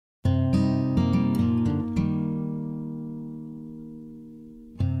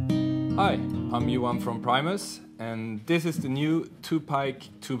Hi, I'm Johan from Primus, and this is the new Tupike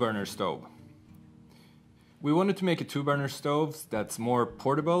 2-burner stove. We wanted to make a 2-burner stove that's more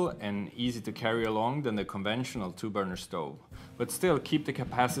portable and easy to carry along than the conventional 2-burner stove, but still keep the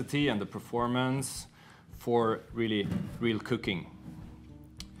capacity and the performance for real cooking.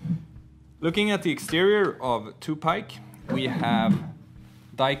 Looking at the exterior of Tupike, we have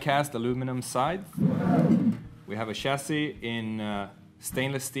die-cast aluminum sides. We have a chassis in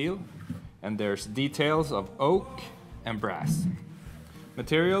stainless steel, and there's details of oak and brass.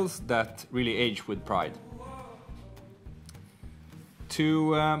 Materials that really age with pride.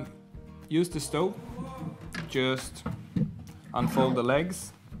 To use the stove, just unfold the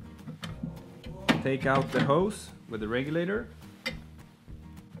legs, take out the hose with the regulator,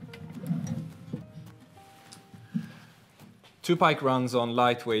 Tupike runs on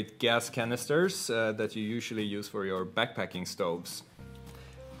lightweight gas canisters that you usually use for your backpacking stoves.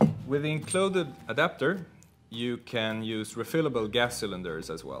 With the included adapter, you can use refillable gas cylinders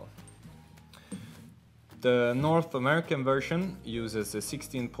as well. The North American version uses a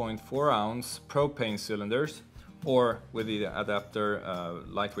 16.4 ounce propane cylinders, or with the adapter,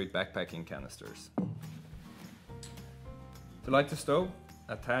 lightweight backpacking canisters. To light the stove,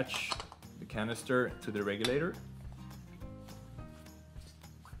 attach the canister to the regulator.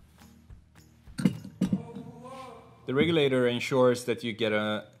 The regulator ensures that you get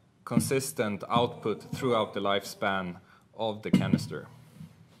a consistent output throughout the lifespan of the canister.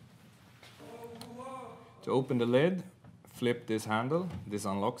 To open the lid, flip this handle, this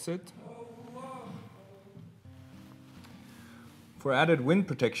unlocks it. For added wind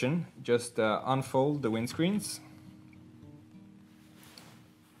protection, just unfold the windscreens,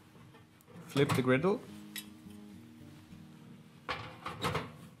 flip the griddle,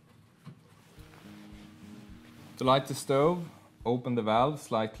 to light the stove, open the valve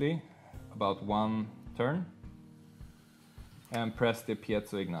slightly, about 1 turn, and press the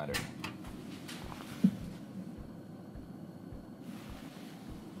piezo igniter.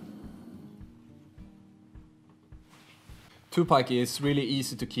 Tupike is really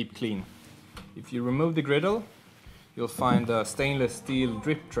easy to keep clean. If you remove the griddle, you'll find a stainless steel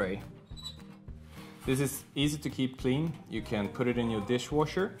drip tray. This is easy to keep clean. You can put it in your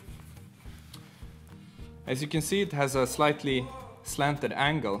dishwasher. As you can see, it has a slightly slanted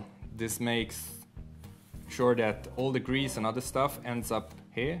angle. This makes sure that all the grease and other stuff ends up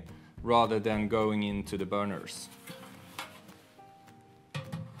here rather than going into the burners.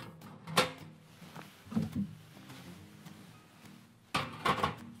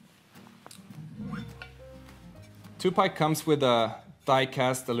 Tupike comes with a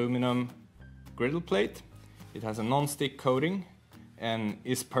die-cast aluminum griddle plate. It has a non-stick coating and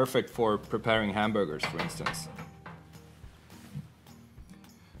is perfect for preparing hamburgers, for instance.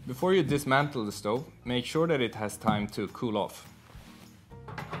 Before you dismantle the stove, make sure that it has time to cool off.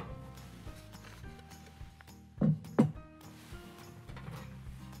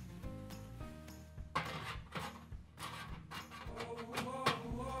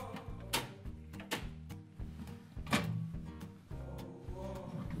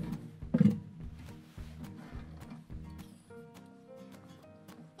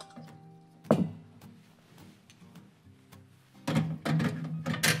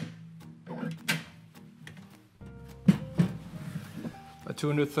 A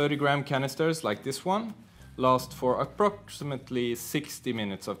 230-gram canisters like this one last for approximately 60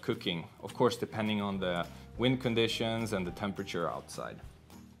 minutes of cooking, of course depending on the wind conditions and the temperature outside.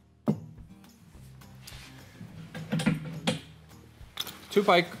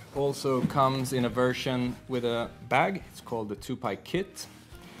 Tupike also comes in a version with a bag. It's called the Tupike Kit.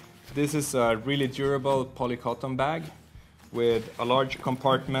 This is a really durable polycotton bag with a large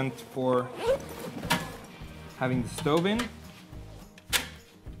compartment for having the stove in.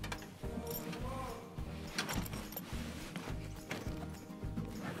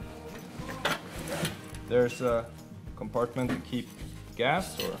 There's a compartment to keep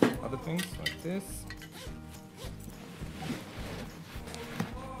gas or other things like this.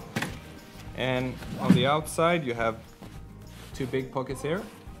 And on the outside you have 2 big pockets here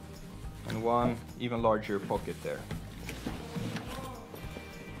and 1 even larger pocket there.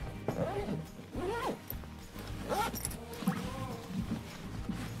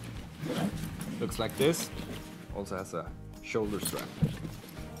 Looks like this. Also has a shoulder strap.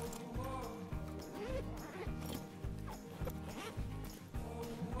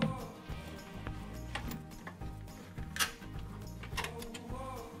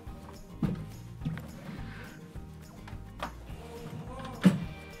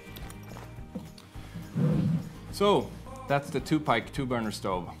 So that's the Tupike 2-burner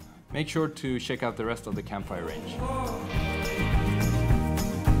stove. Make sure to check out the rest of the campfire range.